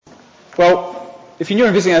Well, if you're new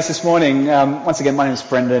and visiting us this morning, once again, my name is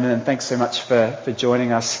Brendan, and thanks so much for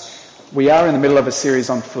joining us. We are in the middle of a series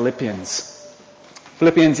on Philippians.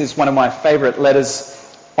 Philippians is one of my favourite letters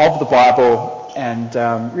of the Bible,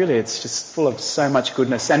 and really it's just full of so much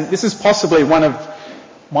goodness. And this is possibly one of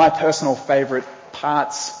my personal favourite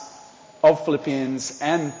parts of Philippians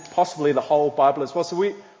and possibly the whole Bible as well. So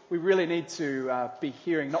we really need to be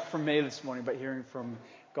hearing, not from me this morning, but hearing from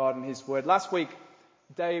God and His Word. Last week,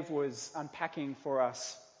 Dave was unpacking for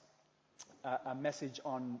us a message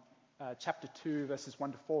on chapter 2, verses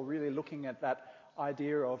 1 to 4, really looking at that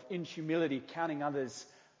idea of, in humility, counting others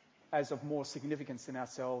as of more significance than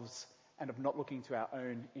ourselves and of not looking to our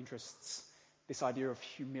own interests. This idea of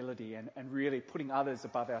humility and really putting others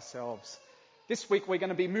above ourselves. This week we're going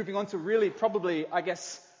to be moving on to really probably, I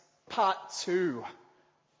guess, part 2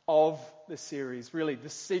 of the series, really the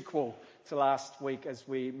sequel to last week as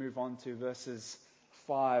we move on to verses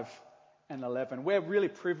 5 and 11. We're really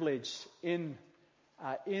privileged in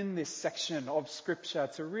this section of Scripture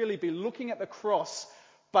to really be looking at the cross,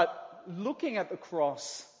 but looking at the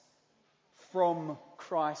cross from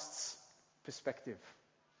Christ's perspective.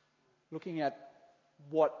 Looking at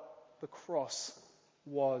what the cross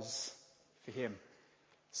was for Him.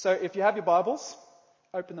 So if you have your Bibles,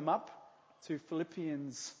 open them up to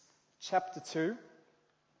Philippians chapter 2.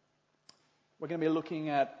 We're going to be looking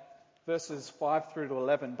at verses 5 through to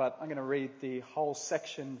 11, but I'm going to read the whole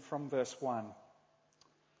section from verse 1.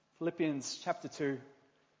 Philippians chapter 2,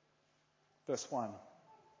 verse 1.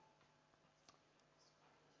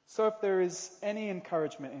 So if there is any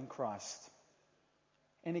encouragement in Christ,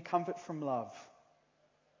 any comfort from love,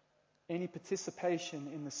 any participation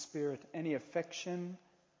in the Spirit, any affection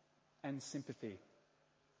and sympathy,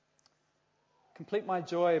 complete my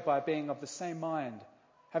joy by being of the same mind,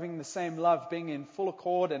 having the same love, being in full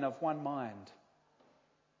accord and of one mind.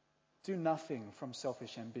 Do nothing from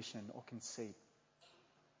selfish ambition or conceit,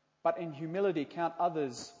 but in humility count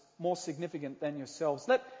others more significant than yourselves.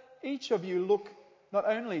 Let each of you look not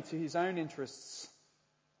only to his own interests,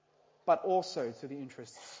 but also to the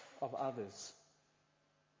interests of others.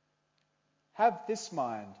 Have this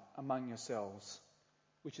mind among yourselves,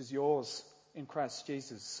 which is yours in Christ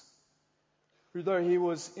Jesus, who though he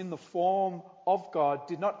was in the form of God,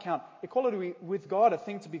 did not count equality with God a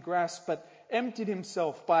thing to be grasped, but emptied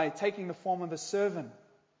himself by taking the form of a servant.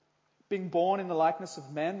 Being born in the likeness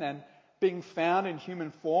of men and being found in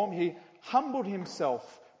human form, he humbled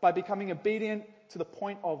himself by becoming obedient to the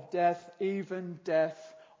point of death, even death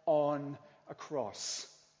on a cross.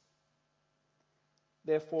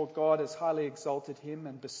 Therefore God has highly exalted him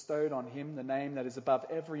and bestowed on him the name that is above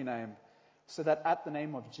every name, so that at the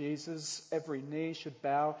name of Jesus every knee should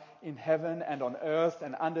bow in heaven and on earth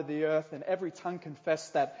and under the earth, and every tongue confess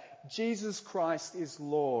that Jesus Christ is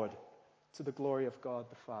Lord, to the glory of God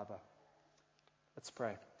the Father. Let's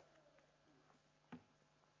pray.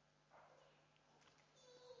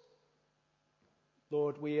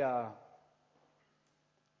 Lord, we are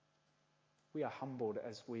humbled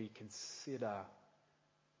as we consider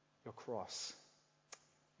your cross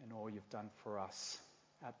and all you've done for us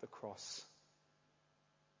at the cross.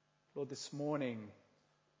 Lord, this morning,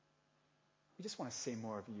 we just want to see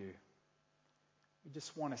more of you. We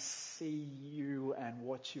just want to see you and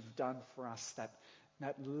what you've done for us that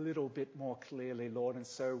little bit more clearly, Lord. And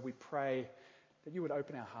so we pray that you would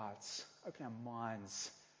open our hearts, open our minds,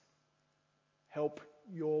 help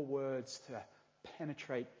your words to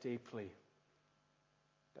penetrate deeply,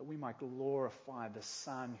 that we might glorify the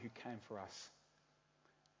Son who came for us.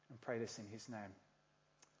 And pray this in his name.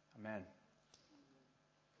 Amen.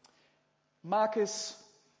 Marcus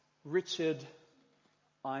Richard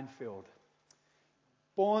Einfield.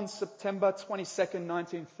 Born September 22nd,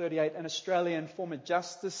 1938, an Australian former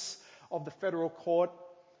Justice of the Federal Court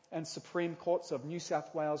and Supreme Courts of New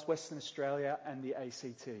South Wales, Western Australia and the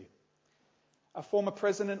ACT. A former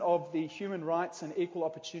President of the Human Rights and Equal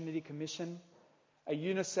Opportunity Commission, a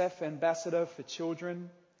UNICEF Ambassador for Children,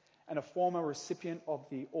 and a former recipient of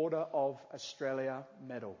the Order of Australia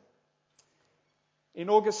Medal. In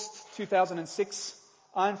August 2006,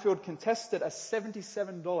 Einfield contested a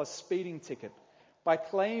 $77 speeding ticket by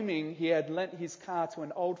claiming he had lent his car to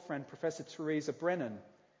an old friend, Professor Teresa Brennan.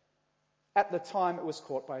 At the time, it was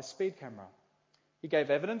caught by a speed camera. He gave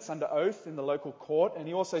evidence under oath in the local court, and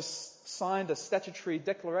he also signed a statutory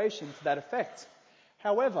declaration to that effect.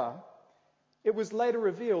 However, it was later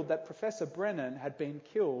revealed that Professor Brennan had been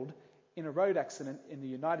killed in a road accident in the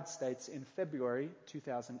United States in February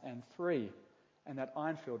 2003, and that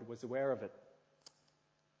Einfield was aware of it.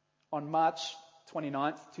 On March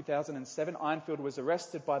 29, 2007, Einfield was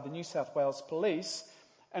arrested by the New South Wales Police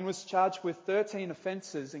and was charged with 13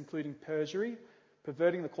 offences, including perjury,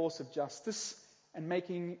 perverting the course of justice, and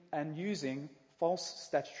making and using false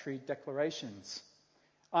statutory declarations.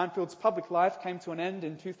 Ironfield's public life came to an end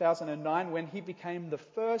in 2009 when he became the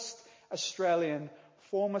first Australian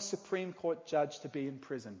former Supreme Court judge to be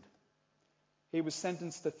imprisoned. He was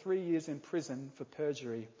sentenced to 3 years in prison for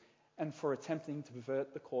perjury and for attempting to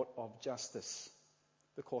pervert the course of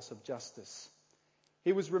justice.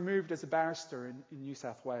 He was removed as a barrister in New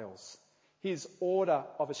South Wales. His Order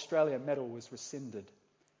of Australia medal was rescinded,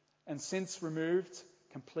 and since removed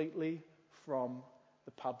completely from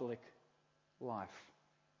the public life.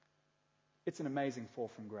 It's an amazing fall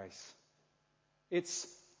from grace. It's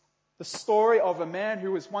the story of a man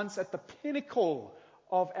who was once at the pinnacle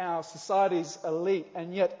of our society's elite,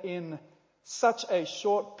 and yet in such a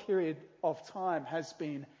short period of time has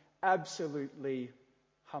been absolutely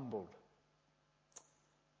humbled.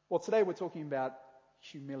 Well, today we're talking about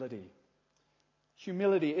humility.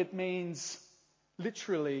 Humility, it means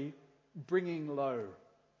literally bringing low.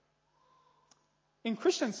 In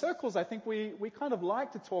Christian circles, I think we kind of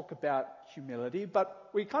like to talk about humility, but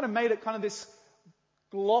we kind of made it kind of this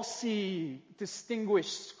glossy,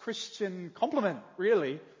 distinguished Christian compliment,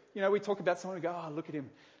 really. You know, we talk about someone and go, oh, look at him,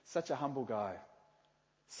 such a humble guy,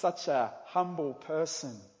 such a humble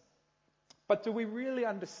person. But do we really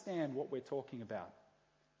understand what we're talking about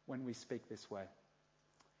when we speak this way?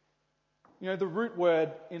 You know, the root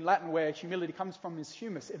word in Latin where humility comes from is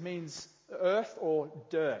humus. It means earth or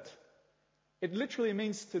dirt. It literally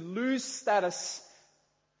means to lose status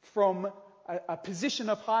from a position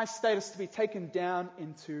of high status to be taken down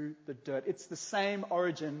into the dirt. It's the same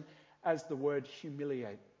origin as the word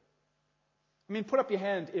humiliate. I mean, put up your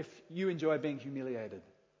hand if you enjoy being humiliated.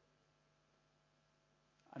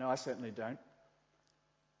 I know I certainly don't.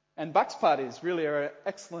 And bucks parties really are an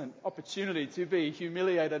excellent opportunity to be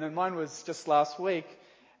humiliated, and mine was just last week.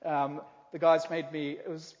 The guys made me, it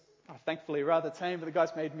was thankfully rather tame, but the guys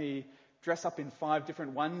made me dress up in 5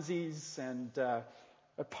 different onesies and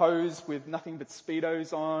pose with nothing but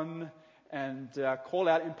Speedos on and call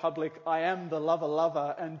out in public, I am the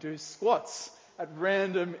lover, and do squats at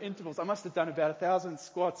random intervals. I must have done about 1,000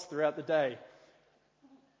 squats throughout the day.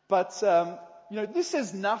 But, this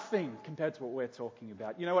is nothing compared to what we're talking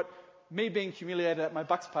about. You know what? Me being humiliated at my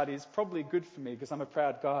bucks party is probably good for me because I'm a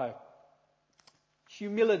proud guy.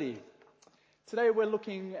 Humility. Today we're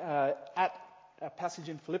looking at a passage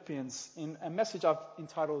in Philippians in a message I've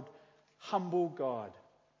entitled Humble God.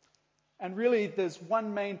 And really there's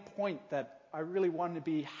one main point that I really want to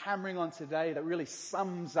be hammering on today that really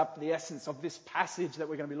sums up the essence of this passage that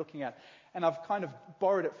we're going to be looking at. And I've kind of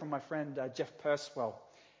borrowed it from my friend Jeff Purswell.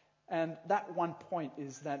 And that one point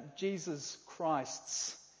is that Jesus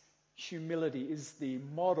Christ's humility is the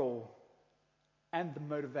model and the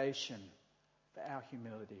motivation for our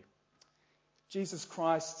humility. Jesus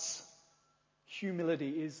Christ's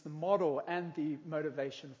humility is the model and the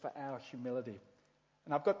motivation for our humility.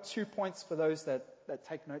 And I've got 2 points for those that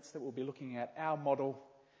take notes that we'll be looking at: our model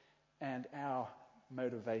and our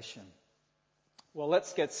motivation. Well,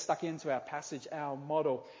 let's get stuck into our passage, our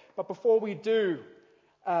model. But before we do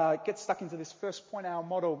get stuck into this first point, our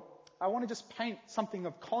model, I want to just paint something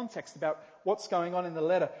of context about what's going on in the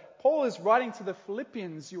letter. Paul is writing to the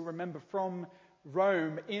Philippians, you'll remember, from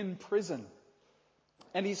Rome in prison.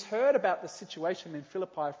 And he's heard about the situation in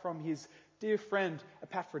Philippi from his dear friend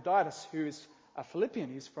Epaphroditus, who is a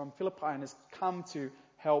Philippian. He's from Philippi and has come to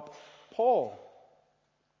help Paul.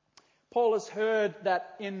 Paul has heard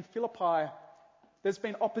that in Philippi there's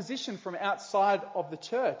been opposition from outside of the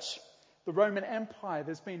church. The Roman Empire,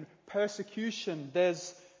 there's been persecution,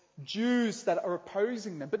 there's Jews that are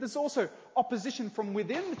opposing them, but there's also opposition from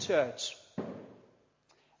within the church.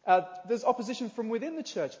 There's opposition from within the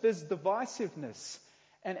church. There's divisiveness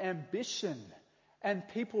and ambition and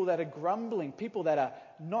people that are grumbling, people that are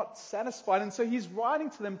not satisfied. And so he's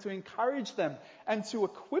writing to them to encourage them and to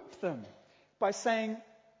equip them by saying,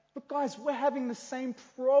 look guys, we're having the same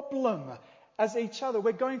problem as each other.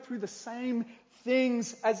 We're going through the same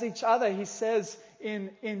things as each other, he says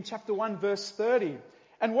in chapter 1, verse 30.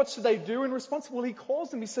 And what should they do in response? Well, he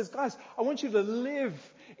calls them, he says, guys, I want you to live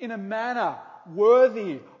in a manner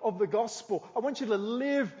worthy of the gospel. I want you to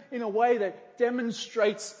live in a way that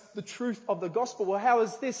demonstrates the truth of the gospel. Well, how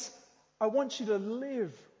is this? I want you to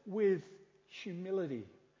live with humility.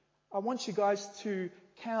 I want you guys to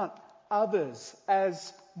count others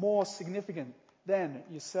as more significant than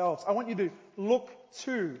yourselves. I want you to look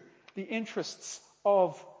to the interests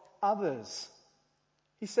of others.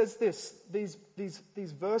 He says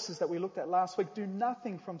these verses that we looked at last week, do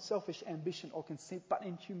nothing from selfish ambition or conceit, but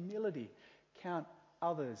in humility count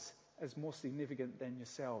others as more significant than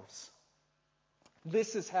yourselves.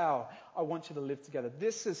 This is how I want you to live together.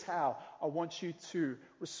 This is how I want you to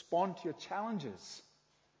respond to your challenges.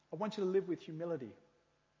 I want you to live with humility.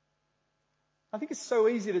 I think it's so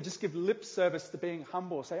easy to just give lip service to being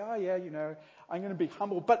humble. Say, oh yeah, I'm going to be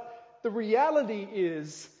humble. But the reality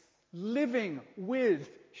is living with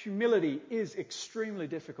humility is extremely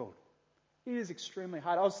difficult. It is extremely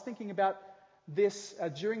hard. I was thinking about this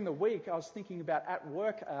during the week. I was thinking about at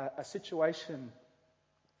work, a situation.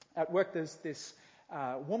 At work, there's this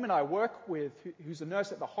woman I work with who's a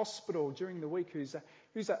nurse at the hospital during the week who's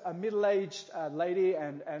a middle-aged lady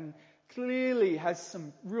and clearly has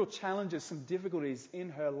some real challenges, some difficulties in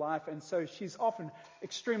her life. And so she's often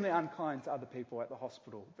extremely unkind to other people at the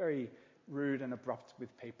hospital, very rude and abrupt with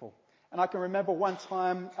people. And I can remember one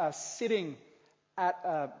time sitting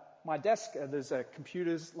at my desk. There's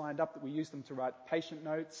computers lined up that we use them to write patient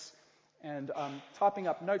notes, and typing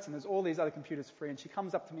up notes, and there's all these other computers free. And she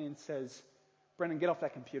comes up to me and says, "Brendan, get off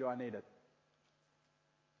that computer, I need it."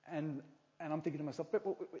 And I'm thinking to myself, but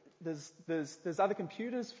there's other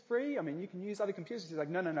computers free? I mean, you can use other computers. She's like,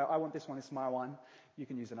 no, I want this one. It's my one. You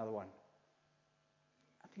can use another one.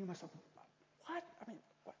 I'm thinking to myself, what? I mean,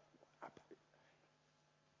 what?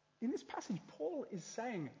 In this passage, Paul is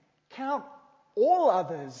saying, count all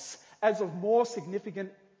others as of more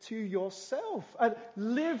significant to yourself.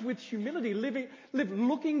 Live with humility. Live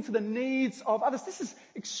looking to the needs of others. This is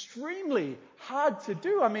extremely hard to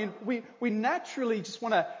do. I mean, we naturally just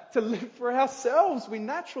want to live for ourselves. We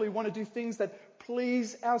naturally want to do things that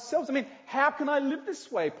please ourselves. I mean, how can I live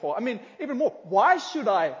this way, Paul? I mean, even more, why should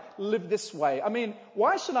I live this way? I mean,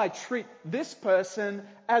 why should I treat this person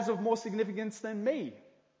as of more significance than me?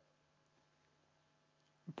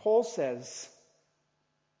 Paul says,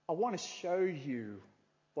 I want to show you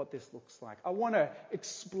what this looks like. I want to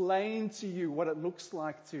explain to you what it looks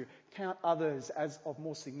like to count others as of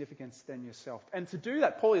more significance than yourself. And to do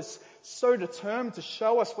that, Paul is so determined to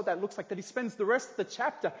show us what that looks like that he spends the rest of the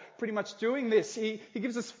chapter pretty much doing this. He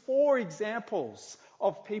gives us 4 examples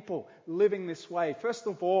of people living this way. First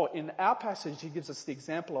of all, in our passage, he gives us the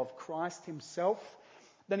example of Christ himself.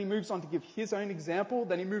 Then he moves on to give his own example.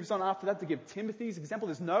 Then he moves on after that to give Timothy's example.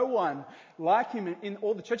 There's no one like him in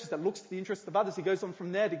all the churches that looks to the interests of others. He goes on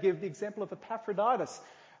from there to give the example of Epaphroditus,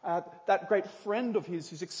 that great friend of his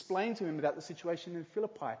who's explained to him about the situation in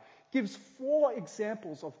Philippi. Gives 4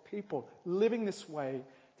 examples of people living this way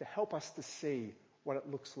to help us to see what it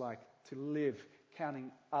looks like to live counting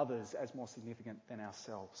others as more significant than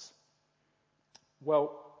ourselves.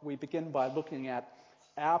 Well, we begin by looking at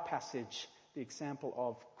our passage, the example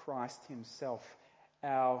of Christ himself,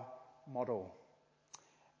 our model.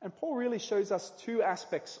 And Paul really shows us 2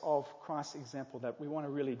 aspects of Christ's example that we want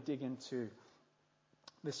to really dig into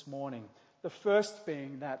this morning. The first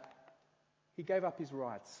being that he gave up his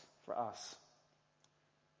rights for us.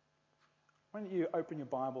 Why don't you open your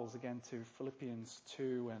Bibles again to Philippians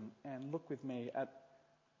 2 and look with me at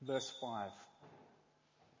verse 5.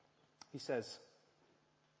 He says,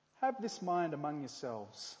 "Have this mind among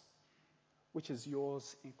yourselves, which is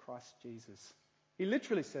yours in Christ Jesus." He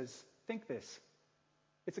literally says, think this.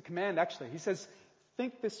 It's a command, actually. He says,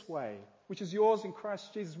 think this way, which is yours in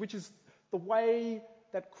Christ Jesus, which is the way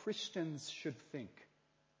that Christians should think.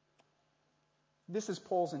 This is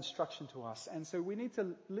Paul's instruction to us. And so we need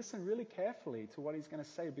to listen really carefully to what he's going to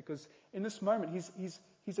say, because in this moment,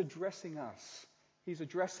 he's addressing us. He's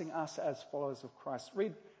addressing us as followers of Christ.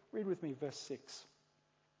 Read with me verse 6.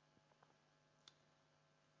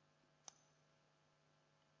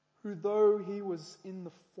 "Who, though he was in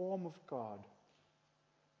the form of God,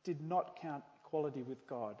 did not count equality with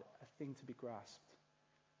God a thing to be grasped."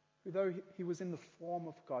 Who, though he was in the form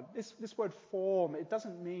of God. This word form, it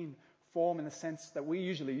doesn't mean form in the sense that we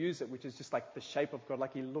usually use it, which is just like the shape of God,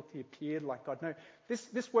 like he appeared like God. No,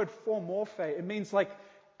 this word form, morphe, it means like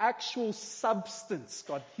actual substance,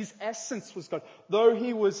 God. His essence was God. Though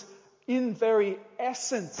he was in very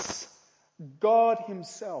essence God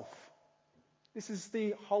himself. This is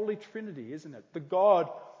the Holy Trinity, isn't it? The God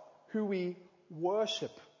who we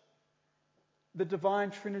worship. The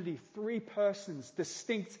divine Trinity, 3 persons,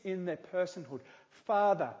 distinct in their personhood.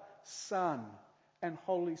 Father, Son, and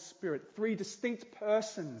Holy Spirit. 3 distinct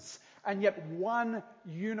persons, and yet one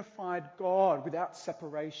unified God without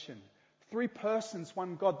separation. 3 persons,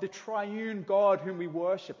 one God, the triune God whom we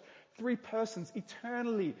worship. 3 persons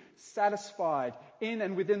eternally satisfied in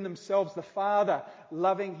and within themselves. The Father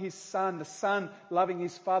loving his Son, the Son loving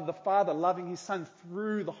his Father, the Father loving his Son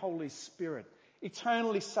through the Holy Spirit.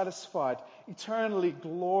 Eternally satisfied, eternally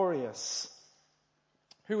glorious.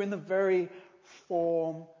 Who in the very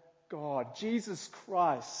form God, Jesus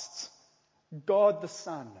Christ, God the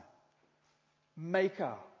Son,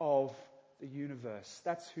 maker of the universe.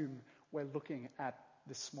 That's whom we're looking at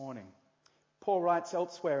this morning. Paul writes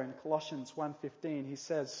elsewhere in Colossians 1:15, he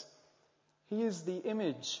says, "He is the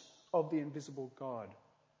image of the invisible God,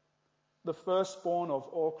 the firstborn of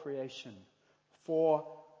all creation. For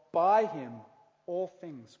by him all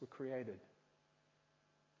things were created,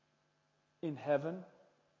 in heaven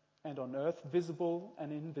and on earth, visible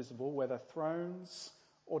and invisible, whether thrones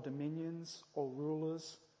or dominions or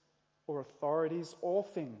rulers or authorities, all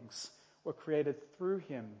things were created through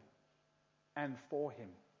him and for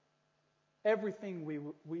him." Everything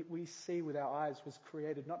we see with our eyes was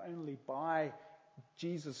created not only by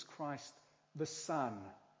Jesus Christ, the Son.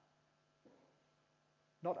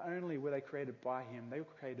 Not only were they created by him, they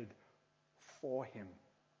were created for him,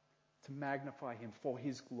 to magnify him, for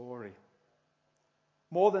his glory.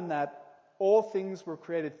 More than that, all things were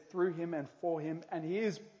created through him and for him, and he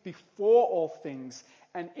is before all things,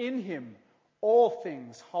 and in him all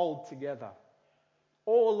things hold together.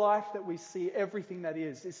 All life that we see, everything that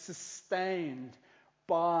is sustained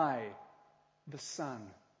by the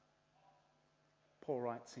Son. Paul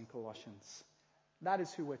writes in Colossians. That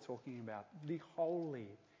is who we're talking about. The holy,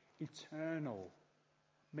 eternal,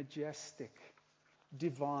 majestic,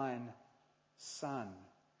 divine Son.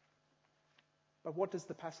 But what does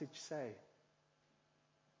the passage say?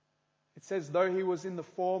 It says, though he was in the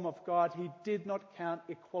form of God, he did not count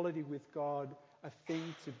equality with God a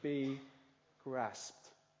thing to be grasped.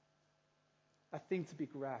 A thing to be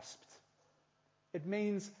grasped. It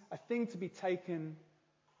means a thing to be taken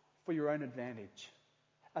for your own advantage.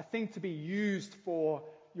 A thing to be used for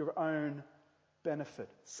your own benefit.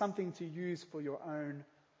 Something to use for your own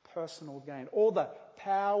personal gain. All the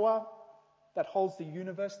power that holds the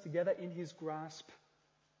universe together in his grasp,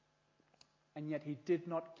 and yet he did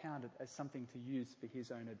not count it as something to use for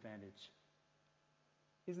his own advantage.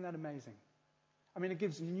 Isn't that amazing? I mean, it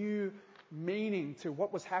gives new meaning to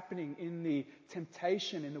what was happening in the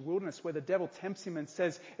temptation in the wilderness, where the devil tempts him and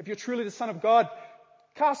says, if you're truly the Son of God,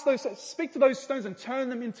 speak to those stones and turn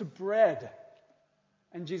them into bread.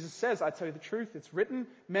 And Jesus says, I tell you the truth, it's written,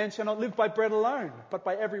 man shall not live by bread alone, but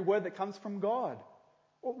by every word that comes from God.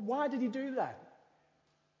 Well, why did he do that?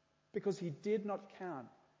 Because he did not count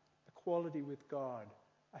equality with God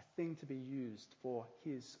a thing to be used for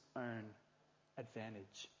his own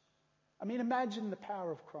advantage. I mean, imagine the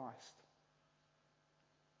power of Christ.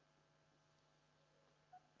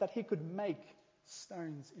 That he could make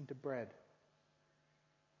stones into bread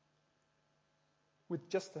with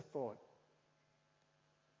just a thought.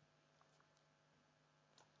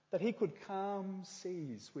 That he could calm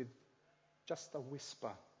seas with just a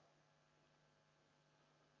whisper.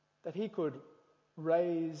 That he could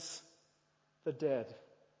raise the dead,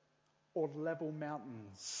 or level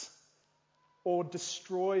mountains, or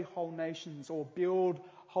destroy whole nations, or build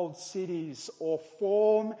whole cities, or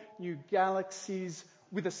form new galaxies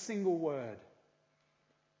with a single word.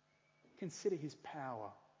 Consider his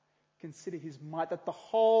power. Consider his might, that the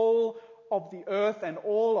whole of the earth and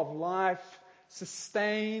all of life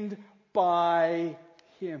sustained by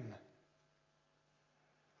him.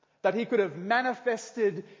 That he could have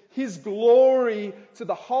manifested his glory to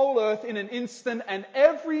the whole earth in an instant, and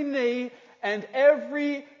every knee and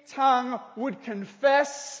every tongue would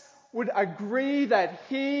confess, would agree that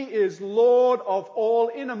he is Lord of all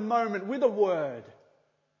in a moment with a word.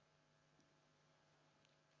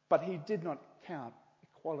 But he did not count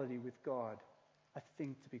equality with God a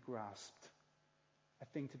thing to be grasped, a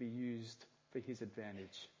thing to be used for his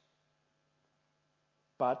advantage.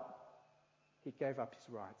 But he gave up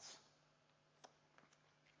his rights.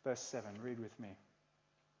 Verse 7, read with me.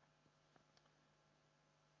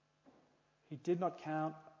 He did not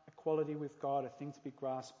count equality with God a thing to be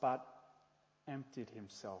grasped, but emptied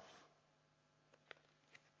himself.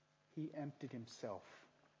 He emptied himself.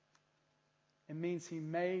 It means he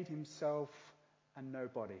made himself a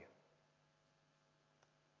nobody.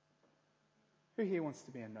 Who here wants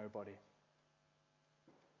to be a nobody?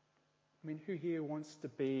 I mean, who here wants to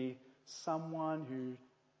be someone who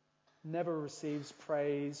never receives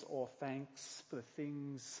praise or thanks for the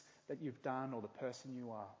things that you've done or the person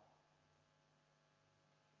you are?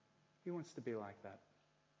 Who wants to be like that?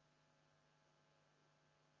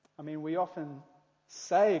 I mean, we often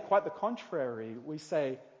say quite the contrary. We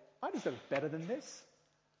say, I deserve better than this.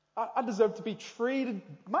 I deserve to be treated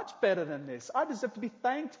much better than this. I deserve to be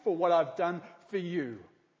thanked for what I've done for you.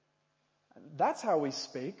 That's how we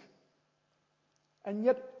speak. And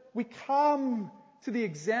yet we come to the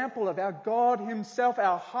example of our God himself,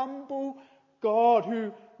 our humble God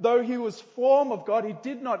who though he was form of God, he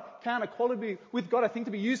did not count equality with God, I think,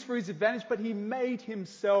 to be used for his advantage, but he made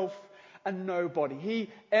himself a nobody. He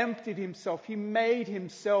emptied himself. He made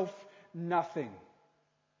himself nothing.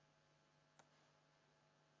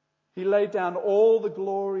 He laid down all the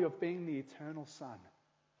glory of being the eternal Son.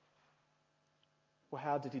 Well,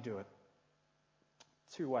 how did he do it?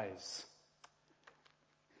 2 ways.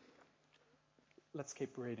 Let's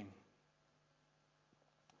keep reading.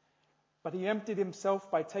 But he emptied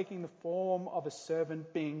himself by taking the form of a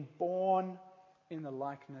servant, being born in the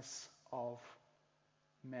likeness of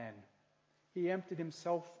men. He emptied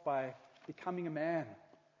himself by becoming a man,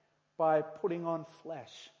 by putting on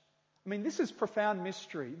flesh. I mean, this is profound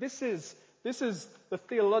mystery. This is the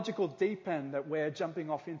theological deep end that we're jumping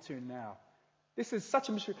off into now. This is such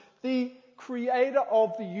a mystery. The creator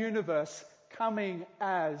of the universe coming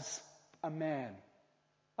as a man.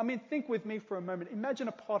 I mean, think with me for a moment. Imagine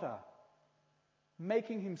a potter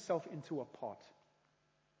making himself into a pot.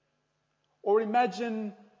 Or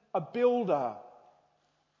imagine a builder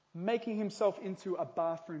making himself into a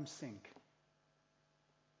bathroom sink.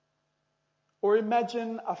 Or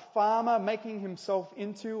imagine a farmer making himself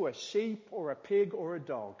into a sheep or a pig or a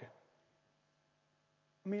dog.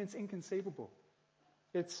 I mean, it's inconceivable.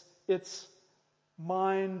 It's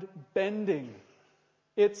mind-bending.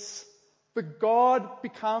 It's the God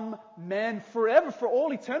become man forever, for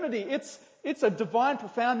all eternity. It's a divine,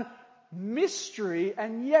 profound mystery,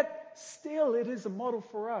 and yet still it is a model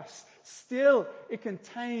for us. Still it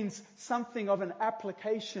contains something of an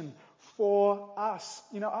application for us.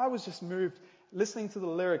 You know, I was just moved listening to the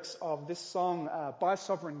lyrics of this song by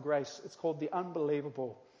Sovereign Grace. It's called The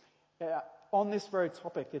Unbelievable. On this very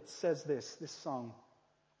topic, it says this song.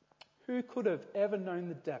 Who could have ever known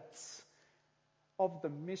the depths of the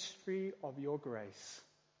mystery of your grace?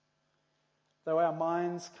 Though our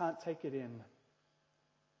minds can't take it in,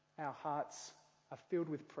 our hearts are filled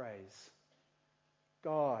with praise.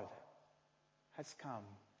 God has come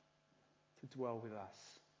to dwell with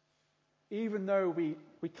us. Even though we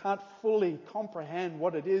can't fully comprehend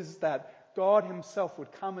what it is that God himself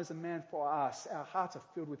would come as a man for us, our hearts are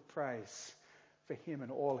filled with praise for him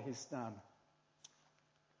and all he's done.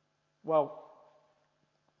 Well,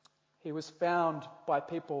 he was found by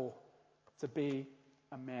people to be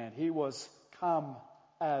a man. He was come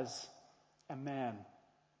as a man.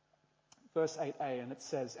 Verse 8a, and it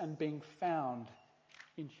says, and being found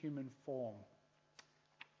in human form.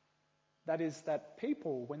 That is, that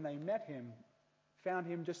people, when they met him, found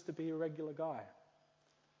him just to be a regular guy.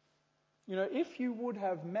 You know, if you would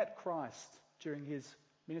have met Christ during his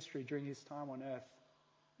ministry, during his time on earth,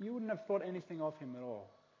 you wouldn't have thought anything of him at all.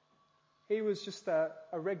 He was just a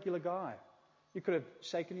regular guy. You could have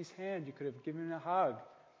shaken his hand. You could have given him a hug.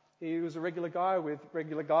 He was a regular guy with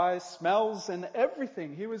regular guy smells and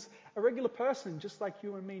everything. He was a regular person just like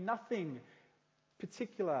you and me. Nothing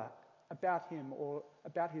particular about him or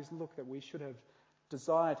about his look that we should have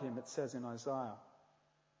desired him, it says in Isaiah.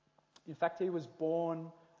 In fact, he was born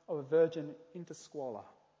of a virgin into squalor.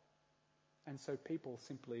 And so people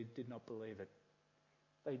simply did not believe it.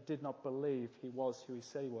 They did not believe he was who he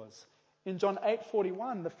said he was. In John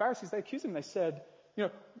 8:41, the Pharisees, they accused him. They said, you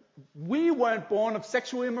know, we weren't born of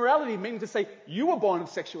sexual immorality, meaning to say, you were born of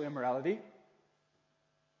sexual immorality.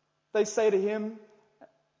 They say to him,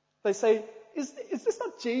 is this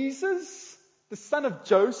not Jesus, the son of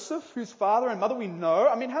Joseph, whose father and mother we know?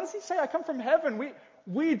 I mean, how does he say, I come from heaven?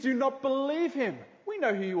 We do not believe him. We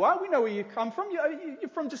know who you are. We know where you come from. You're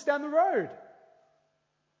from just down the road.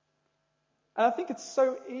 And I think it's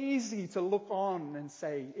so easy to look on and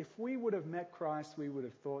say, if we would have met Christ, we would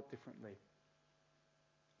have thought differently.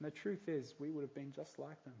 And the truth is, we would have been just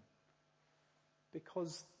like them.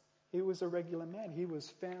 Because he was a regular man. He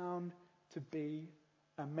was found to be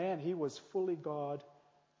a man. He was fully God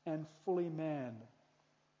and fully man.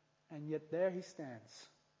 And yet there he stands.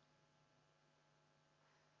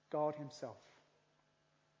 God himself.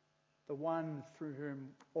 The one through whom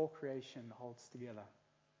all creation holds together.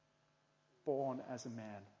 Born as a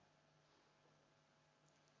man.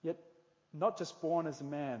 Yet not just born as a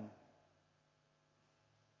man.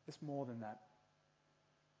 There's more than that.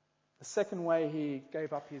 The second way he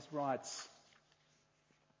gave up his rights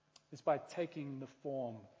is by taking the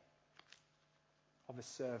form of a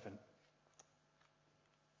servant.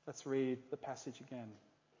 Let's read the passage again.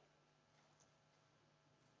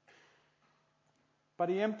 But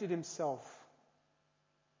he emptied himself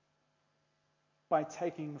by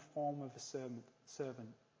taking the form of a servant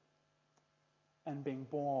and being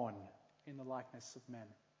born in the likeness of men.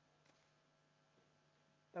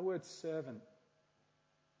 That word servant,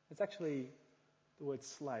 it's actually the word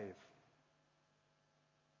slave.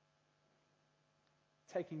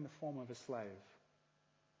 taking the form of a slave.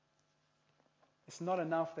 It's not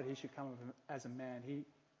enough that he should come as a man.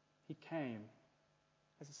 He came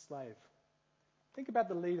as a slave. Think about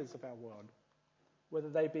the leaders of our world, whether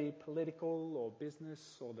they be political or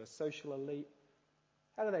business or the social elite.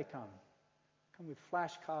 How do they come? Come with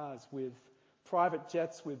flash cars, with private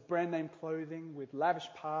jets, with brand name clothing, with lavish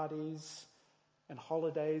parties and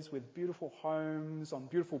holidays, with beautiful homes on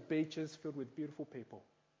beautiful beaches filled with beautiful people.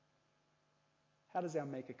 How does our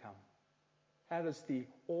Maker come? How does the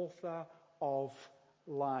author of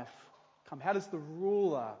life come? How does the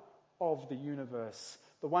ruler of the universe,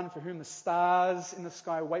 the one for whom the stars in the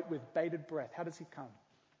sky wait with bated breath, how does he come?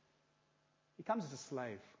 He comes as a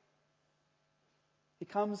slave. He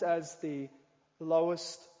comes as the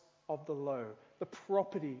lowest of the low, the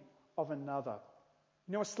property of another.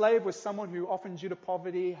 You know, a slave was someone who often due to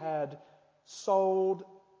poverty had sold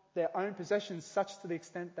their own possessions such to the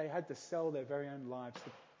extent they had to sell their very own lives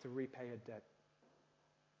to repay a debt.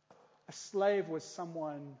 A slave was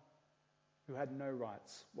someone who had no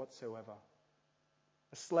rights whatsoever.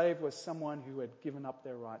 A slave was someone who had given up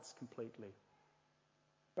their rights completely.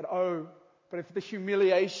 But if the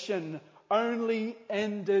humiliation only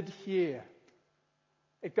ended here,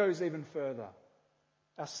 it goes even further.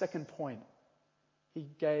 Our second point, he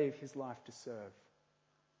gave his life to serve.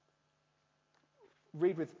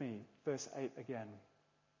 Read with me verse 8 again.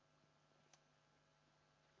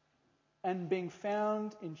 And being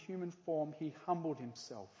found in human form, he humbled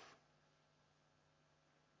himself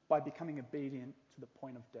by becoming obedient to the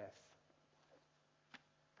point of death.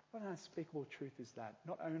 What an unspeakable truth is that?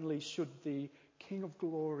 Not only should the King of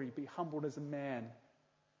Glory be humbled as a man,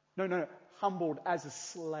 humbled as a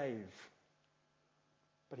slave,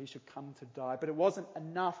 but he should come to die. But it wasn't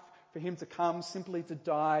enough for him to come simply to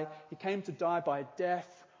die. He came to die by death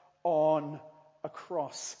on a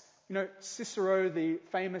cross. You know, Cicero, the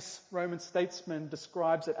famous Roman statesman,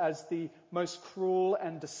 describes it as the most cruel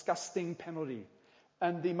and disgusting penalty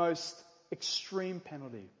and the most extreme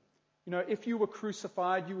penalty. You know, if you were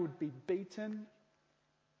crucified, you would be beaten,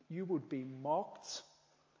 you would be mocked,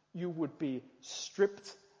 you would be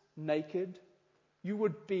stripped naked, you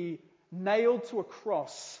would be nailed to a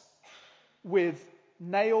cross with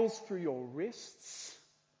nails through your wrists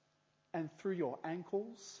and through your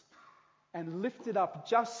ankles and lifted up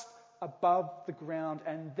just above the ground,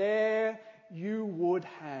 and there you would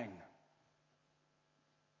hang,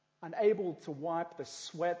 unable to wipe the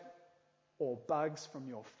sweat or bugs from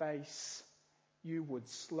your face. You would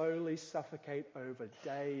slowly suffocate over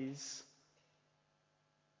days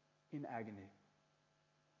in agony.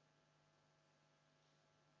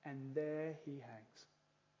 And there he hangs.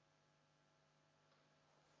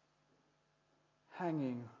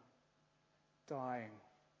 Hanging, dying,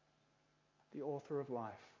 the author of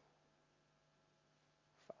life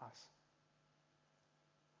for us.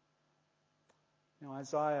 Now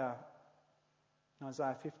Isaiah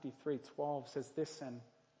 53:12 says this, and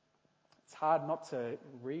it's hard not to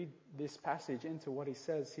read this passage into what he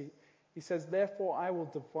says. He says, therefore I will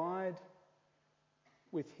divide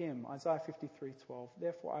with him, Isaiah 53:12,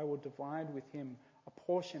 therefore I will divide with him a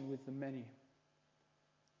portion with the many,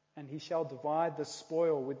 and he shall divide the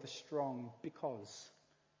spoil with the strong, because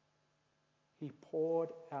he poured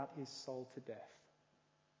out his soul to death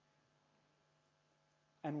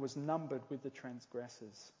and was numbered with the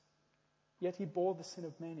transgressors. Yet he bore the sin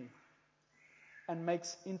of many and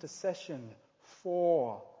makes intercession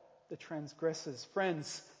for the transgressors.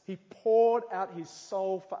 Friends, he poured out his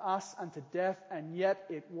soul for us unto death, and yet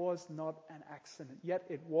it was not an accident. Yet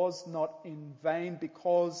it was not in vain,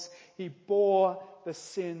 because he bore the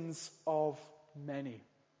sins of many.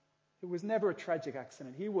 It was never a tragic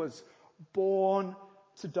accident. He was born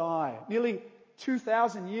to die. Nearly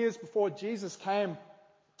 2,000 years before Jesus came,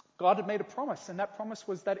 God had made a promise, and that promise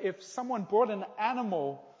was that if someone brought an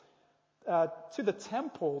animal to the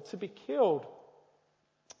temple to be killed,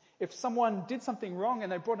 if someone did something wrong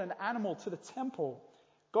and they brought an animal to the temple,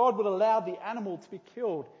 God would allow the animal to be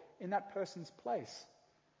killed in that person's place.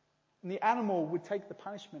 And the animal would take the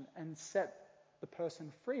punishment and set the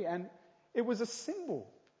person free. And it was a symbol.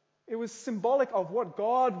 It was symbolic of what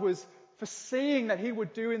God was foreseeing that he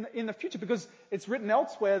would do in the future, because it's written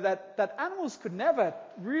elsewhere that animals could never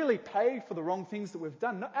really pay for the wrong things that we've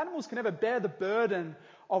done. No, animals can never bear the burden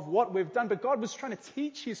of what we've done, but God was trying to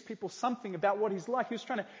teach his people something about what he's like. He was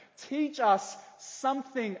trying to teach us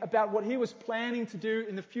something about what he was planning to do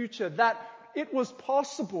in the future, that it was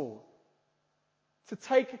possible to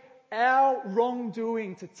take our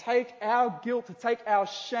wrongdoing, to take our guilt, to take our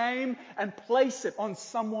shame and place it on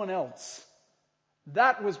someone else.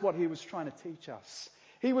 That was what he was trying to teach us.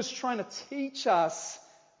 He was trying to teach us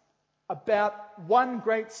about one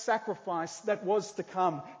great sacrifice that was to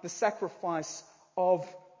come, the sacrifice of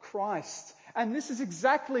Christ. And this is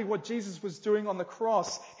exactly what Jesus was doing on the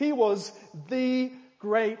cross. He was the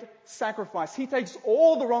great sacrifice. He takes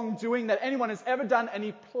all the wrongdoing that anyone has ever done and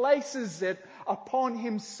he places it upon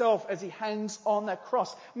himself as he hangs on that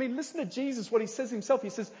cross. I mean, listen to Jesus, what he says himself. He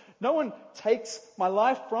says, no one takes my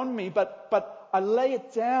life from me, but I lay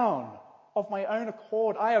it down of my own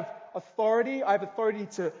accord. I have authority. I have authority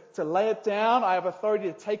to lay it down. I have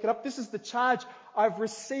authority to take it up. This is the charge I've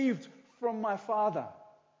received from my Father.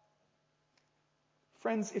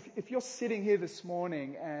 Friends, if you're sitting here this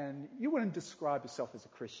morning and you wouldn't describe yourself as a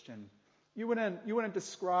Christian, you wouldn't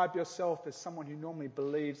describe yourself as someone who normally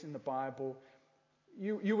believes in the Bible,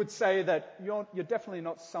 you would say that you're definitely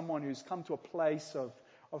not someone who's come to a place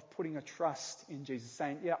of putting a trust in Jesus,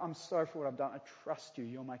 saying, yeah, I'm sorry for what I've done. I trust you.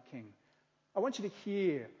 You're my King. I want you to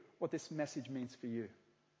hear what this message means for you.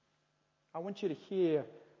 I want you to hear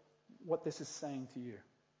what this is saying to you.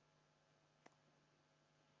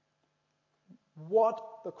 What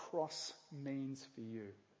the cross means for you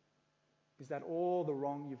is that all the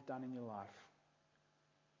wrong you've done in your life,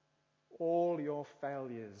 all your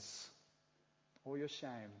failures, all your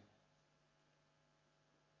shame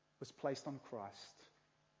was placed on Christ,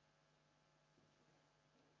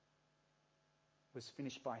 was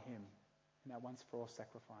finished by him in that once for all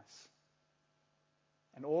sacrifice.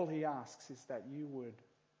 And all he asks is that you would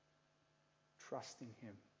trust in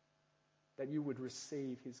him, that you would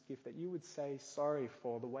receive his gift, that you would say sorry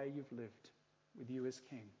for the way you've lived with you as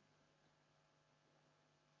King,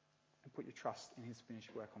 and put your trust in his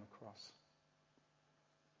finished work on the cross.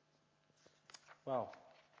 Wow,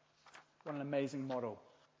 what an amazing model.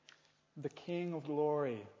 The King of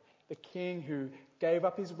glory, the King who gave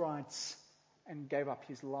up his rights and gave up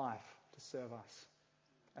his life to serve us.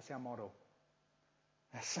 That's our model.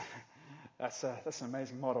 That's an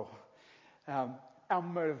amazing model. Our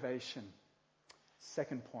motivation.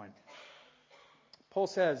 Second point. Paul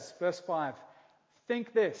says, verse 5,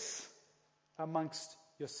 think this amongst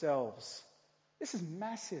yourselves. This is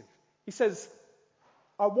massive. He says,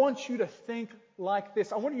 I want you to think like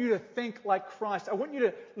this. I want you to think like Christ. I want you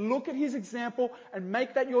to look at his example and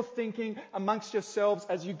make that your thinking amongst yourselves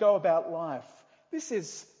as you go about life. This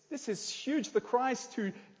is huge. The Christ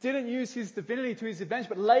who didn't use his divinity to his advantage,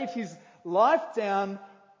 but laid his life down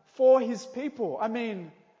for his people. I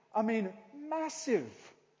mean, massive.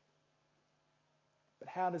 But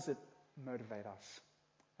how does it motivate us?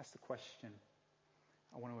 That's the question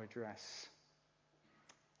I want to address.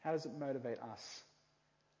 How does it motivate us?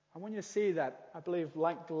 I want you to see that, I believe,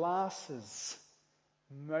 like glasses,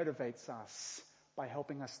 motivates us by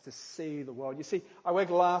helping us to see the world. You see, I wear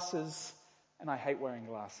glasses and I hate wearing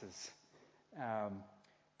glasses.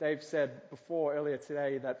 Dave said earlier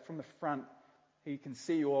today that from the front he can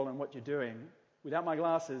see you all and what you're doing. Without my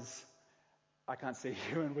glasses, I can't see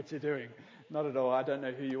you and what you're doing. Not at all. I don't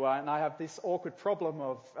know who you are. And I have this awkward problem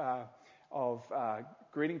of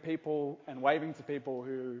greeting people and waving to people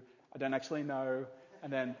who I don't actually know,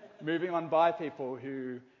 and then moving on by people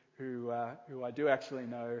who I do actually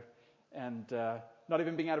know, and not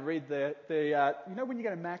even being able to read you know when you go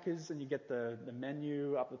to Macca's and you get the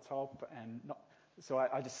menu up the top, so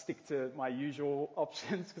I just stick to my usual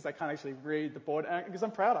options because I can't actually read the board, because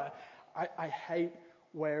I'm proud. I hate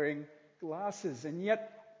wearing glasses, and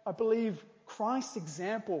yet I believe Christ's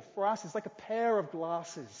example for us is like a pair of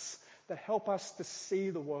glasses that help us to see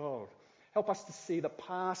the world. Help us to see the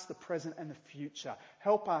past, the present, and the future.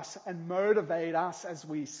 Help us and motivate us as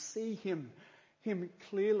we see him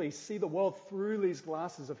clearly, see the world through these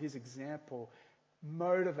glasses of his example.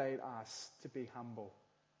 Motivate us to be humble.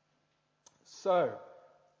 So,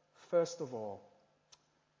 first of all,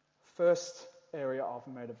 first area of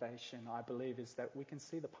motivation, I believe, is that we can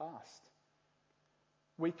see the past.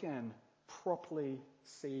 We can properly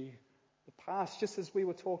see the past. Just as we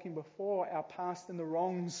were talking before, our past and the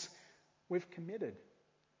wrongs we've committed.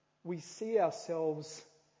 We see ourselves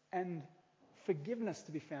and forgiveness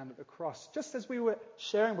to be found at the cross. Just as we were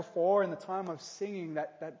sharing before in the time of singing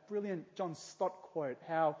that brilliant John Stott quote,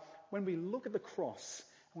 how when we look at the cross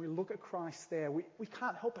and we look at Christ there, we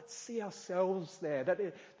can't help but see ourselves there. That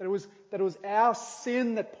it was our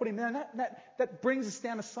sin that put him there. And that brings us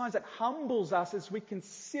down to signs, that humbles us as we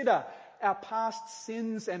consider our past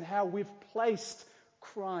sins and how we've placed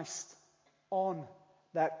Christ on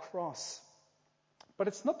that cross. But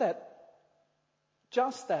it's not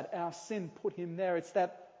just that our sin put him there, it's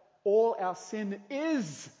that all our sin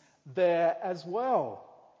is there as well.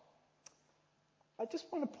 I just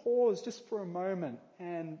want to pause just for a moment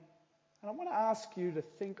and And I want to ask you to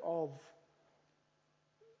think of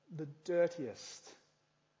the dirtiest,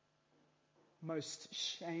 most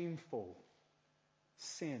shameful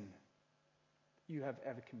sin you have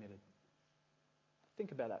ever committed.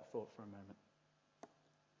 Think about that thought for a moment.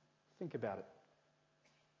 Think about it.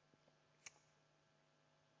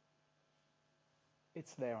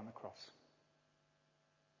 It's there on the cross.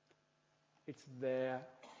 It's there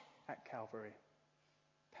at Calvary,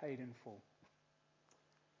 paid in full.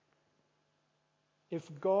 If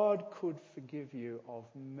God could forgive you of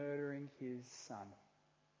murdering his son,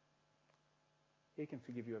 he can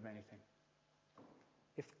forgive you of anything.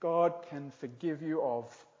 If God can forgive you of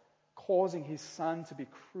causing his son to be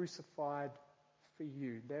crucified for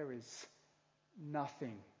you, there is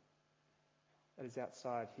nothing that is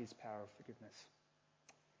outside his power of forgiveness.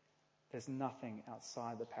 There's nothing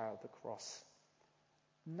outside the power of the cross.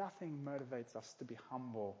 Nothing motivates us to be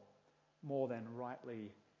humble more than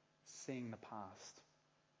rightly seeing the past.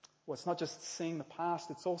 Well, it's not just seeing the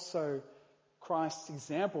past, it's also Christ's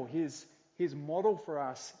example, his model for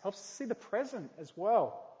us. Helps us see the present as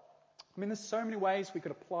well. I mean, there's so many ways we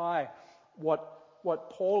could apply what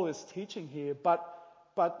Paul is teaching here,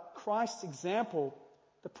 but Christ's example,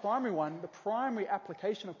 the primary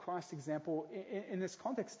application of Christ's example in this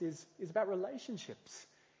context is about relationships.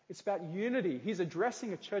 It's about unity. He's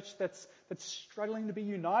addressing a church that's struggling to be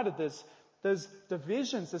united. There's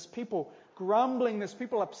divisions, there's people grumbling, there's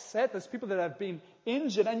people upset, there's people that have been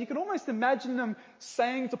injured. And you can almost imagine them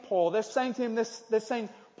saying to Paul, they're saying to him, they're saying,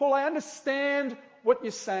 Paul, I understand what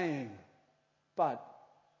you're saying, but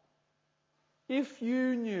if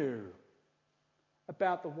you knew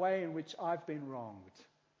about the way in which I've been wronged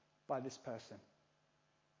by this person,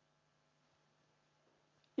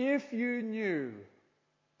 if you knew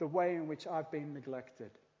the way in which I've been neglected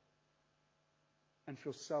and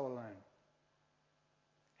feel so alone,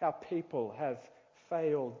 how people have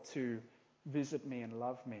failed to visit me and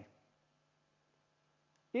love me.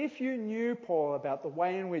 If you knew, Paul, about the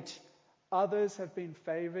way in which others have been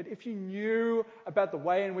favored, if you knew about the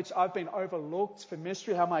way in which I've been overlooked for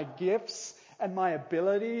ministry, how my gifts and my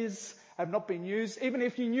abilities have not been used, even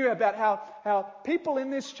if you knew about how people in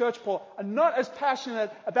this church, Paul, are not as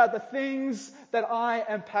passionate about the things that I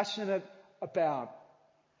am passionate about.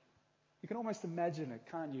 You can almost imagine it,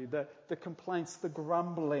 can't you? The complaints, the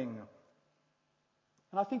grumbling.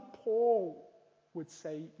 And I think Paul would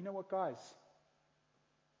say, you know what, guys?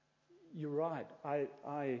 You're right.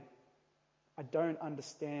 I don't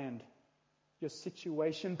understand your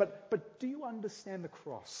situation, but do you understand the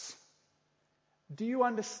cross? Do you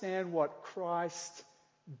understand what Christ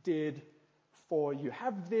did for you?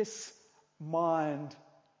 Have this mind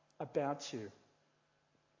about you.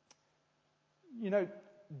 You know,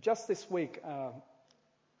 just this week,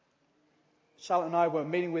 Charlotte and I were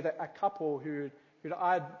meeting with a couple who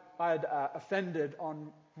I'd offended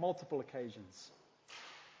on multiple occasions.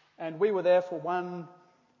 And we were there for one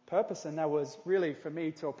purpose, and that was really for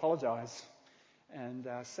me to apologize and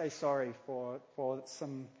say sorry for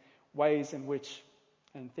some ways in which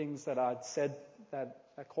and things that I'd said that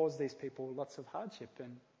caused these people lots of hardship.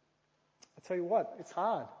 And I tell you what, it's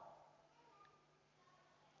hard.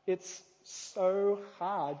 It's so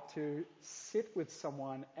hard to sit with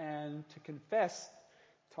someone and to confess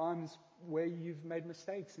times where you've made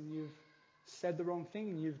mistakes and you've said the wrong thing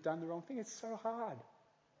and you've done the wrong thing. It's so hard.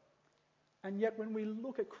 And yet when we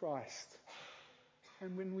look at Christ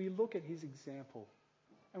and when we look at his example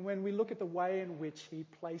and when we look at the way in which he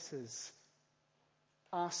places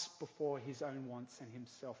us before his own wants and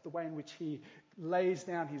himself, the way in which he lays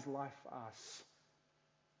down his life for us,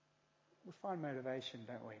 we find motivation,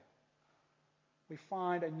 don't we? We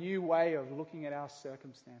find a new way of looking at our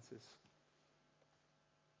circumstances.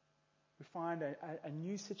 We find a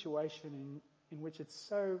new situation in which it's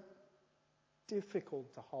so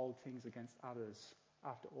difficult to hold things against others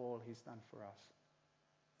after all he's done for us.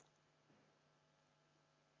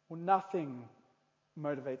 Well, nothing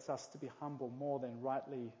motivates us to be humble more than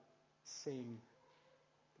rightly seeing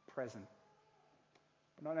the present.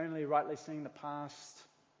 But not only rightly seeing the past,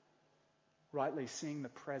 rightly seeing the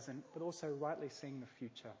present, but also rightly seeing the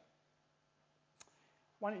future.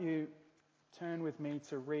 Why don't you turn with me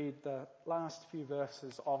to read the last few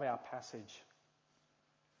verses of our passage.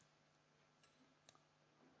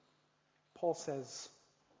 Paul says,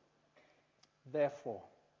 therefore,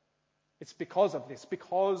 it's because of this,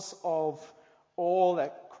 because of all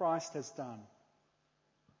that Christ has done.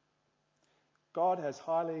 God has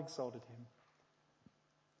highly exalted him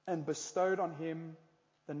and bestowed on him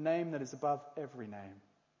the name that is above every name,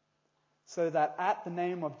 so that at the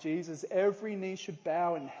name of Jesus every knee should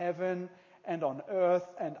bow in heaven and on earth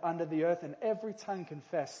and under the earth, and every tongue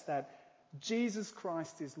confess that Jesus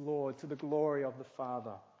Christ is Lord, to the glory of the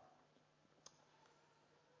Father.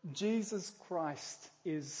 Jesus Christ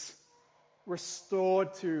is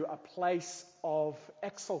restored to a place of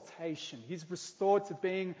exaltation. He's restored to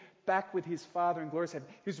being back with his Father in glorious heaven.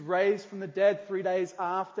 He was raised from the dead 3 days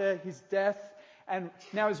after his death, and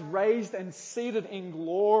now is raised and seated in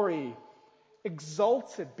glory,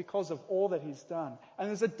 exalted because of all that he's done. And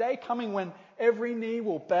there's a day coming when every knee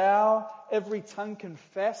will bow, every tongue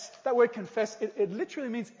confess. That word confess, it literally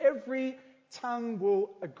means every tongue will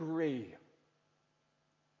agree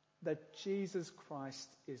that Jesus Christ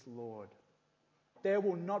is Lord. There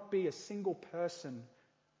will not be a single person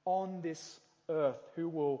on this earth who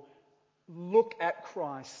will look at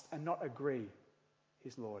Christ and not agree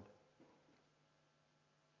he's Lord.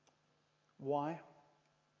 Why?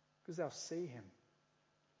 Because they'll see him.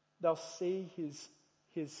 They'll see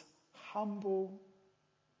his humble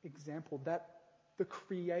example, that the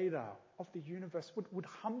creator of the universe would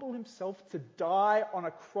humble himself to die on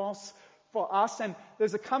a cross for us. And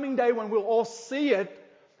there's a coming day when we'll all see it,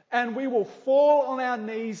 and we will fall on our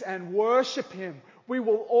knees and worship him. We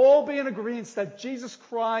will all be in agreement that Jesus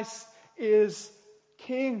Christ is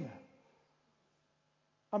King.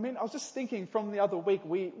 I mean, I was just thinking from the other week,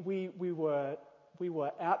 we were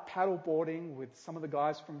out paddleboarding with some of the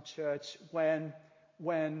guys from church when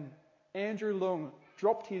Andrew Leung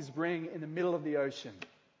dropped his ring in the middle of the ocean.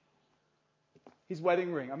 His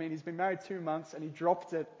wedding ring. I mean, he's been married 2 months and he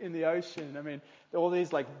dropped it in the ocean. I mean, all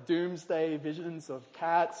these like doomsday visions of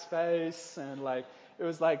Kat's face, and like, it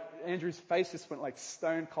was like Andrew's face just went like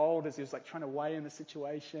stone cold as he was like trying to weigh in the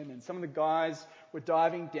situation. And some of the guys were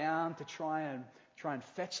diving down to try and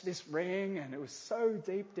fetch this ring, and it was so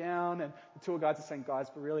deep down, and the tour guides are saying, guys,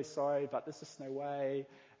 we're really sorry, but there's just no way.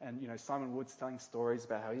 And, you know, Simon Wood's telling stories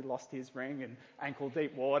about how he lost his ring in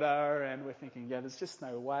ankle-deep water, and we're thinking, yeah, there's just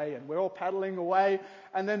no way. And we're all paddling away,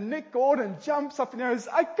 and then Nick Gordon jumps up and goes,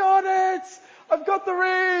 I got it! I've got the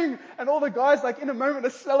ring! And all the guys, like, in a moment are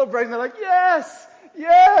celebrating. They're like, yes!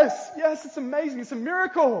 Yes! Yes, it's amazing. It's a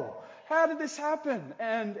miracle. How did this happen?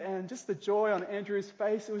 And just the joy on Andrew's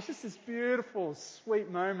face. It was just this beautiful, sweet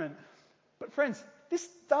moment. But friends, this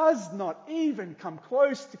does not even come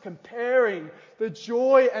close to comparing the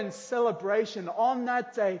joy and celebration on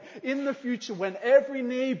that day in the future when every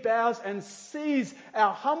knee bows and sees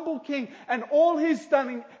our humble King and all he's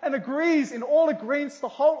done and agrees in all agreements. The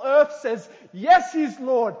whole earth says, yes, he's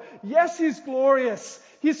Lord. Yes, he's glorious.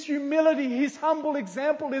 His humility, his humble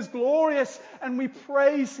example is glorious. And we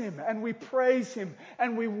praise him and we praise him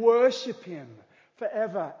and we worship him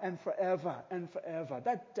forever and forever and forever.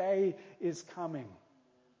 That day is coming.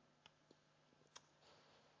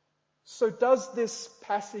 So does this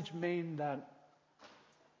passage mean that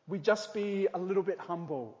we just be a little bit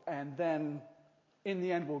humble and then in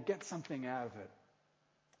the end we'll get something out of it?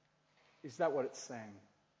 Is that what it's saying?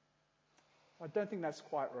 I don't think that's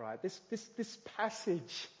quite right. This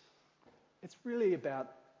passage, it's really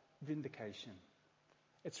about vindication.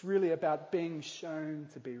 It's really about being shown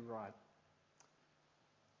to be right.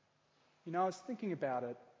 You know, I was thinking about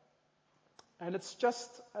it, and it's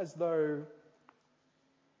just as though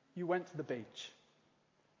you went to the beach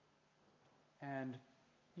and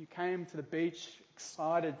you came to the beach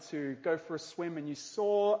excited to go for a swim, and you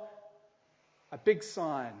saw a big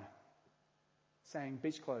sign saying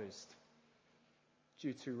beach closed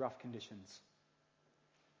due to rough conditions.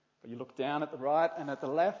 But you looked down at the right and at the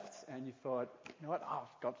left and you thought, you know what,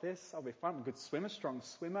 I've got this, I'll be fine, I'm a good swimmer, strong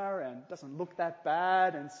swimmer, and it doesn't look that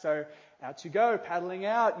bad. And so out you go, paddling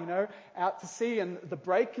out, out to sea, and the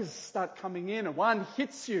breakers start coming in, and one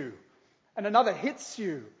hits you and another hits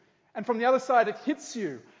you, and from the other side it hits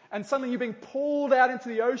you, and suddenly you're being pulled out into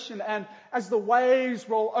the ocean, and as the waves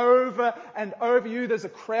roll over and over you, there's a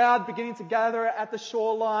crowd beginning to gather at the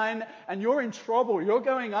shoreline, and you're in trouble, you're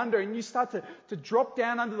going under, and you start to drop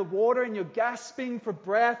down under the water, and you're gasping for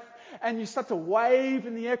breath, and you start to wave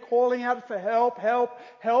in the air, calling out for help, help,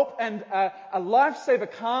 help, and a lifesaver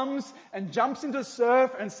comes and jumps into the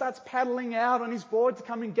surf and starts paddling out on his board to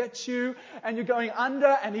come and get you, and you're going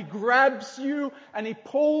under, and he grabs you, and he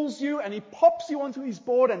pulls you, and he pops you onto his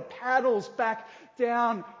board and paddles back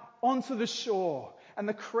down onto the shore, and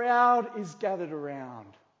the crowd is gathered around.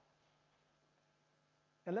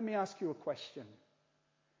 Now let me ask you a question.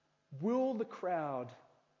 Will the crowd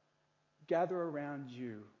gather around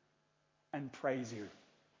you and praise you?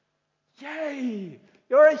 Yay!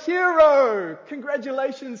 You're a hero!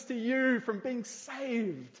 Congratulations to you from being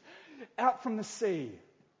saved out from the sea.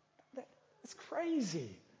 It's crazy.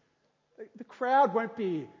 The crowd won't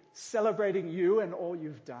be celebrating you and all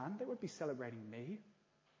you've done. They won't be celebrating me.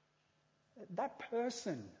 That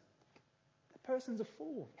person's a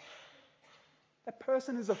fool. That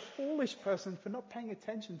person is a foolish person for not paying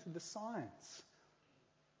attention to the signs.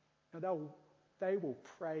 They will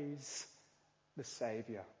praise the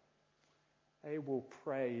Savior. They will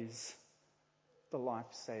praise the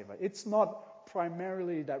Lifesaver. It's not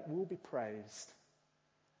primarily that we'll be praised,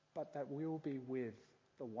 but that we'll be with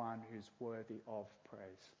the one who's worthy of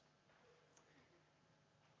praise.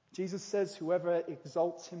 Jesus says, whoever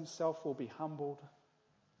exalts himself will be humbled,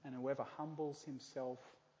 and whoever humbles himself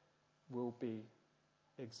will be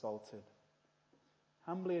exalted.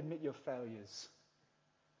 Humbly admit your failures.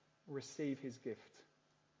 Receive his gift.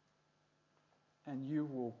 And you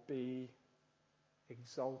will be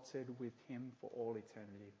exalted with him for all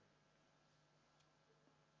eternity.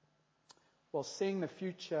 Well, seeing the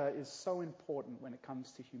future is so important when it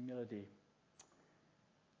comes to humility.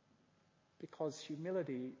 Because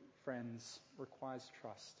humility, friends, requires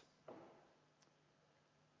trust.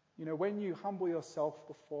 When you humble yourself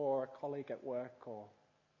before a colleague at work, or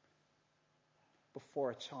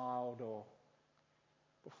before a child, or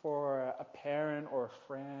before a parent or a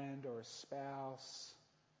friend or a spouse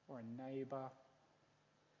or a neighbor,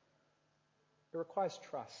 it requires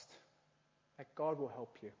trust that God will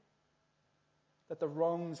help you, that the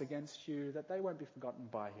wrongs against you, that they won't be forgotten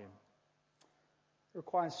by him. It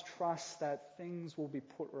requires trust that things will be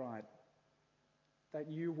put right,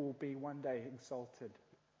 that you will be one day exalted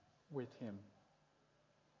with him.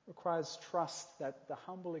 It requires trust that the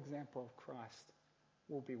humble example of Christ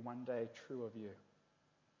will be one day true of you.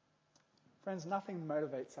 Friends, nothing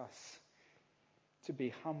motivates us to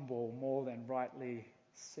be humble more than rightly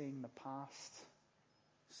seeing the past,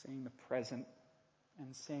 seeing the present,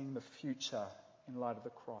 and seeing the future in light of the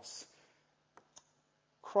cross.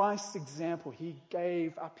 Christ's example, he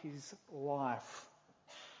gave up his life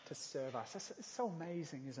to serve us. It's so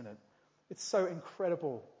amazing, isn't it? It's so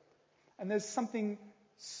incredible. And there's something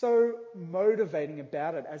so motivating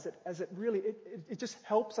about it as it really just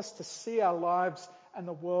helps us to see our lives and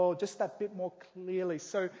the world just that bit more clearly.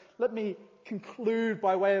 So let me conclude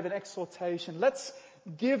by way of an exhortation. Let's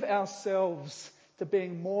give ourselves to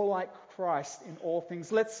being more like Christ in all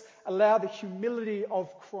things. Let's allow the humility of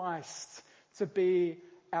Christ to be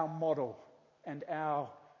our model and our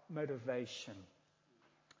motivation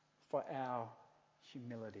for our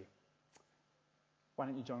humility. Why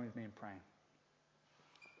don't you join with me in praying?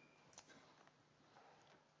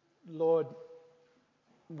 Lord,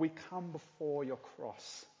 we come before your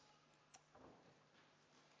cross,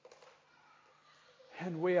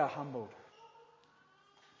 and we are humbled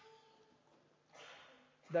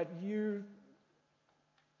that you,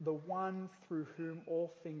 the one through whom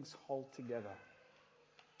all things hold together,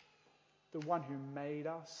 the one who made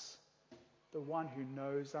us, the one who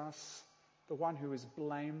knows us, the one who is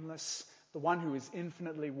blameless, the one who is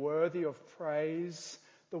infinitely worthy of praise,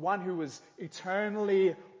 the one who was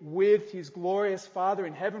eternally with his glorious Father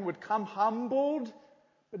in heaven, would come humbled,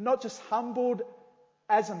 but not just humbled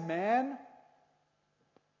as a man,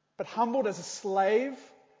 but humbled as a slave.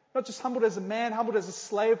 Not just humbled as a man, humbled as a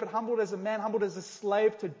slave, but humbled as a man, humbled as a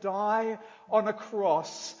slave to die on a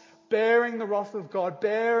cross, bearing the wrath of God,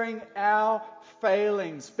 bearing our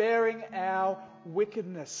failings, bearing our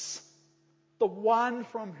wickedness. The one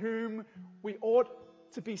from whom we ought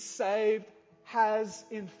to be saved has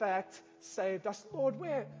in fact saved us. Lord,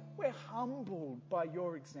 we're humbled by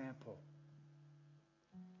your example.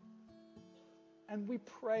 And we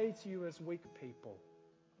pray to you as weak people.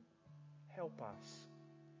 Help us.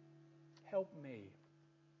 Help me.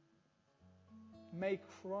 May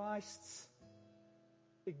Christ's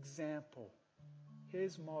example,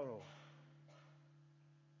 his model,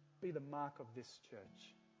 be the mark of this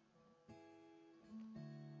church.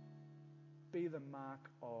 Be the mark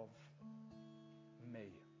of me.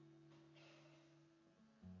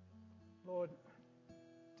 Lord,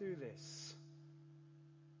 do this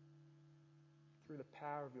through the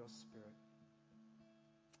power of your Spirit.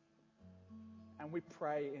 And we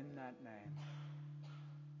pray in that name,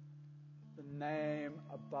 the name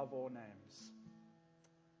above all names,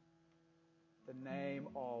 the name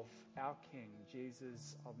of our King,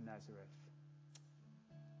 Jesus of Nazareth.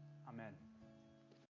 Amen.